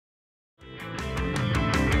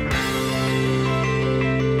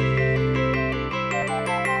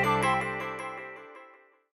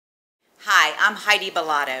I'm Heidi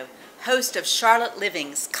Billotto, host of Charlotte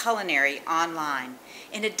Living's Culinary Online.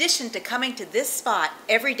 In addition to coming to this spot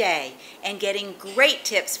every day and getting great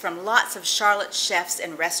tips from lots of Charlotte chefs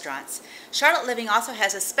and restaurants, Charlotte Living also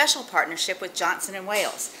has a special partnership with Johnson &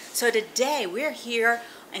 Wales. So today we're here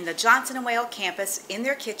in the Johnson & Wales campus in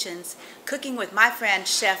their kitchens cooking with my friend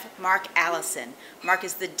Chef Mark Allison. Mark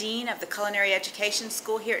is the Dean of the Culinary Education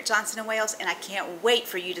School here at Johnson & Wales, and I can't wait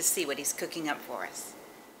for you to see what he's cooking up for us.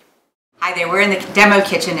 Hi there, we're in the demo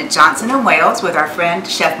kitchen at Johnson & Wales with our friend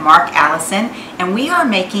Chef Mark Allison, and we are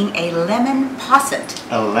making a lemon posset.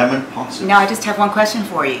 A lemon posset. Now I just have one question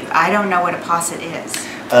for you. I don't know what a posset is.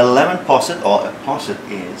 A lemon posset, or a posset,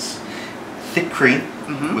 is thick cream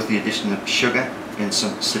with the addition of sugar and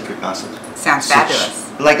some citric acid. Sounds fabulous.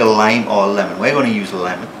 Like a lime or a lemon. We're going to use a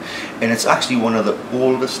lemon, and it's actually one of the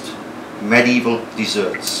oldest medieval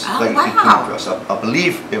desserts that you can come across. I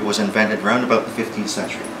believe it was invented around about the 15th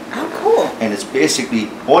century. Oh, cool. And it's basically,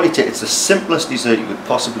 it's the simplest dessert you could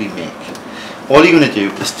possibly make. All you're going to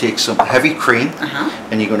do is take some heavy cream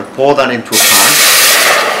and you're going to pour that into a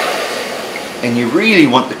pan. And you really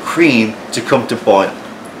want the cream to come to boil.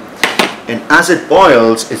 And as it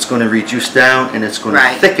boils, it's going to reduce down and it's going to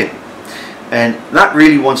thicken. And that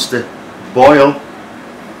really wants to boil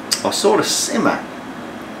or sort of simmer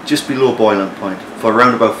just below boiling point for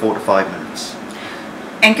around about 4 to 5 minutes.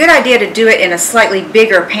 And good idea to do it in a slightly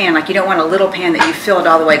bigger pan, like you don't want a little pan that you fill it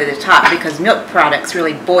all the way to the top, because milk products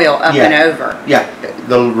really boil up and over. Yeah,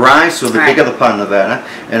 they'll rise, so the bigger the pan the better.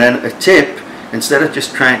 And then a tip, instead of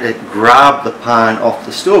just trying to grab the pan off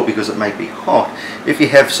the stove because it might be hot, if you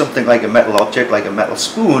have something like a metal object, like a metal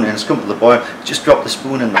spoon, and it's come to the boil, just drop the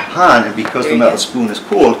spoon in the pan, and because the metal spoon is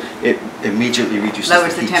cold, it immediately reduces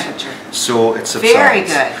lowers the heat. The temperature. So it subsides. Very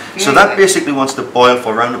good. So that basically wants to boil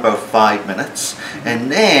for around about 5 minutes.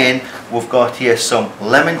 And then we've got here some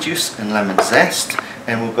lemon juice and lemon zest,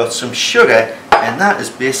 and we've got some sugar, and that is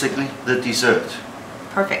basically the dessert.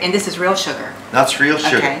 Perfect. And this is real sugar. That's real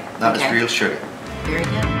sugar. Okay. That is real sugar. Very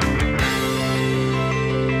good.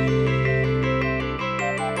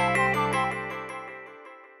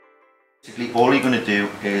 Basically, all you're going to do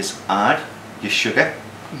is add your sugar,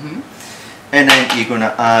 and then you're going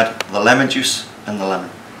to add the lemon juice and the lemon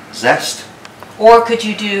zest. Or could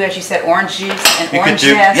you do, as you said, orange juice and orange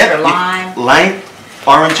zest or lime? Lime,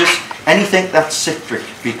 oranges, anything that's citric,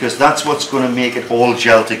 because that's what's going to make it all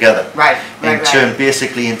gel together. And turn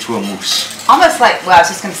basically into a mousse. Almost like, well, I was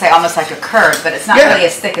just going to say almost like a curd, but it's not really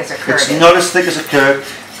as thick as a curd. It's not as thick as a curd.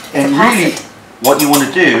 And really, what you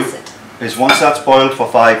want to do is once that's boiled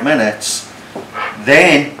for 5 minutes,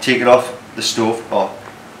 then take it off the stove or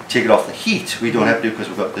take it off the heat. We don't have to, because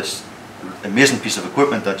we've got this amazing piece of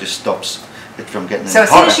equipment that just stops it from getting So as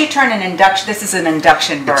soon as you turn an induction, this is an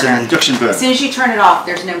induction burner. It's an induction burner. As soon as you turn it off,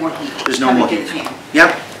 there's no more heat. There's no more heat.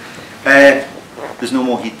 Yep. There's no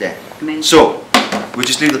more heat there. Amazing. So we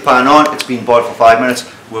just leave the pan on. It's been boiled for 5 minutes.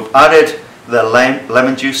 We've added the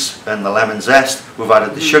lemon juice and the lemon zest. We've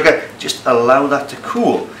added the sugar. Just allow that to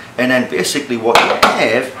cool. And then basically what you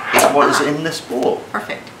have is what is in this bowl.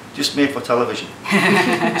 Perfect. Just made for television.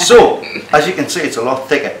 So, as you can see, it's a lot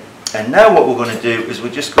thicker. And now what we're going to do is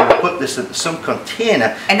we're just going to put this into some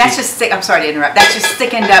container. And that's just thick, I'm sorry to interrupt, that's just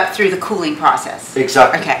thickened up through the cooling process.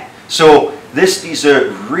 Exactly. Okay. So this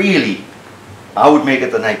dessert really, I would make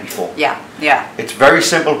it the night before. Yeah, yeah. It's very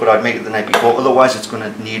simple, but I'd make it the night before. Otherwise it's going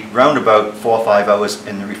to need round about 4 or 5 hours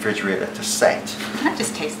in the refrigerator to set. Can I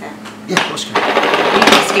just taste that? Yeah, of course you can. You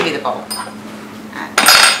can just give me the bowl.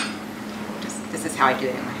 This is how I do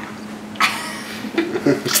it in my house.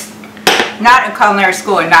 Not in culinary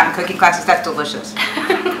school and not in cooking classes. That's delicious.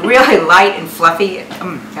 Really light and fluffy.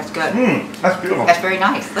 That's good. That's beautiful. That's very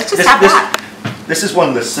nice. Let's just have that. This is one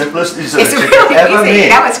of the simplest desserts it's really ever easy. made.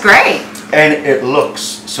 That was great. And it looks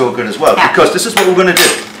so good as well, because this is what we're going to do.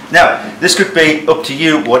 Now, this could be up to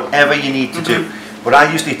you, whatever you need to do. But I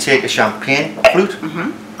usually take a champagne flute,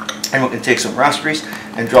 and we can take some raspberries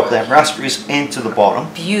and drop them raspberries into the bottom.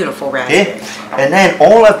 Beautiful raspberries. Okay? And then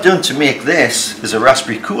all I've done to make this is a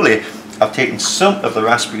raspberry coulis. I've taken some of the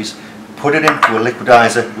raspberries, put it into a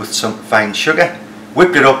liquidizer with some fine sugar,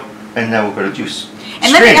 whipped it up, and now we've got a juice.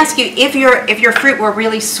 And let me ask you, if your fruit were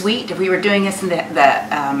really sweet, if we were doing this in the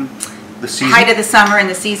height of the summer and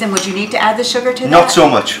the season, would you need to add the sugar to that? Not so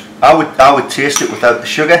much. I would taste it without the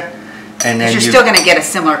sugar, and then you're still going to get a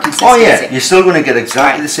similar consistency. Oh yeah, you're still going to get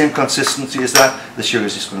exactly the same consistency as that. The sugar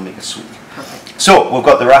is just going to make it sweet. Perfect. So we've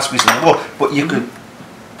got the raspberries in the bowl, but you could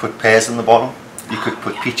put pears in the bottom. You could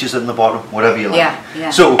put peaches in the bottom, whatever you like. Yeah.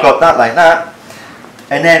 So we've got that like that,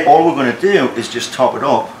 and then all we're going to do is just top it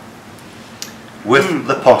up with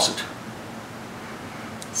the posset.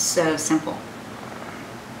 So simple.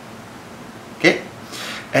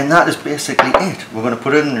 And that is basically it. We're going to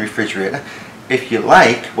put it in the refrigerator. If you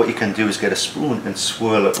like, what you can do is get a spoon and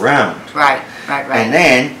swirl it round. Right. And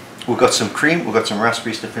then we've got some cream, we've got some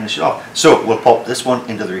raspberries to finish it off. So we'll pop this one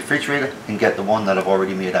into the refrigerator and get the one that I've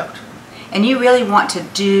already made out. And you really want to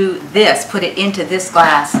do this, put it into this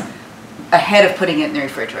glass ahead of putting it in the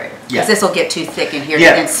refrigerator. Because this will get too thick in here to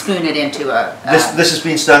then spoon it into a... This has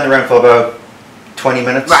been standing around for about 20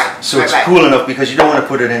 minutes. Right. So it's cool enough because you don't want to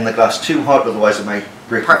put it in the glass too hot, otherwise it might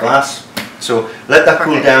break the glass. So let that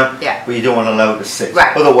cool down, but you don't want to allow it to sit.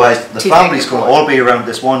 Right. Otherwise the family's going to all be around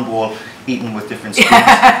this one bowl eating with different spoons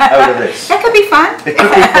out of this. That could be fun. It could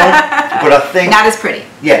be fun, but I think... Not as pretty.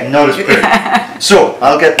 Yeah, not as pretty. So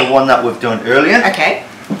I'll get the one that we've done earlier. Okay.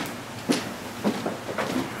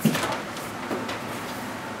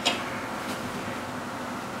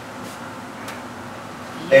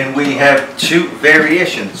 And we have two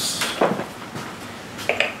variations.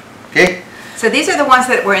 Okay? So these are the ones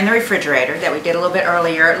that were in the refrigerator that we did a little bit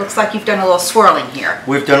earlier. It looks like you've done a little swirling here.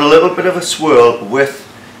 We've done a little bit of a swirl with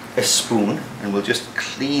a spoon, and we'll just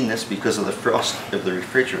clean this because of the frost of the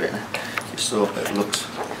refrigerator, just so it looks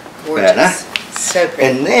better. So pretty.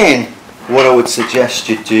 And then what I would suggest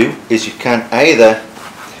you do is you can either,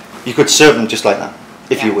 you could serve them just like that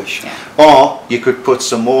if you wish, or you could put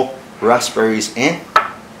some more raspberries in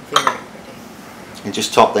and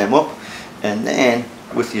just top them up, and then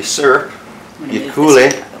with your syrup, your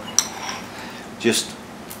coulis, just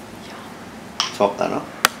top that up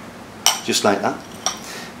just like that.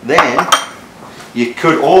 Then you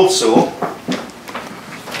could also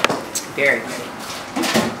take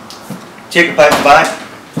a paper bag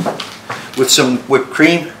with some whipped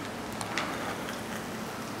cream,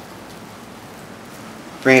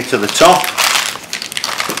 bring it to the top,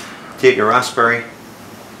 take a raspberry,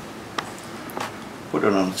 put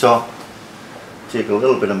it on the top, take a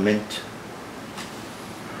little bit of mint.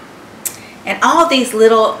 And all these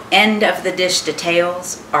little end of the dish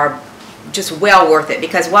details are just well worth it,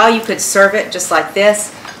 because while you could serve it just like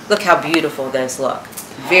this, look how beautiful those look.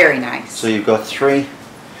 Very nice. So you've got 3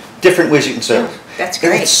 different ways you can serve it. That's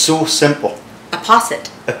great. And it's so simple. A posset.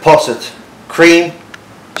 A posset. Cream,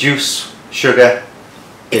 juice, sugar.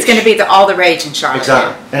 It's going to be all the rage in Charlotte.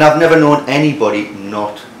 Exactly. And I've never known anybody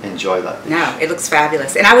not enjoy that dish. No, it looks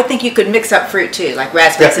fabulous. And I would think you could mix up fruit too, like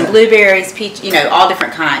raspberries and blueberries, peach, you know, all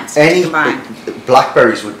different kinds combined.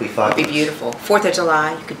 Blackberries would be fabulous. It'd be beautiful. 4th of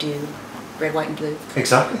July, you could do red, white, and blue.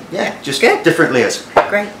 Exactly. Yeah. Just good. different layers.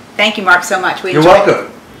 Great. Thank you, Mark, so much. You're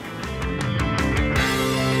welcome.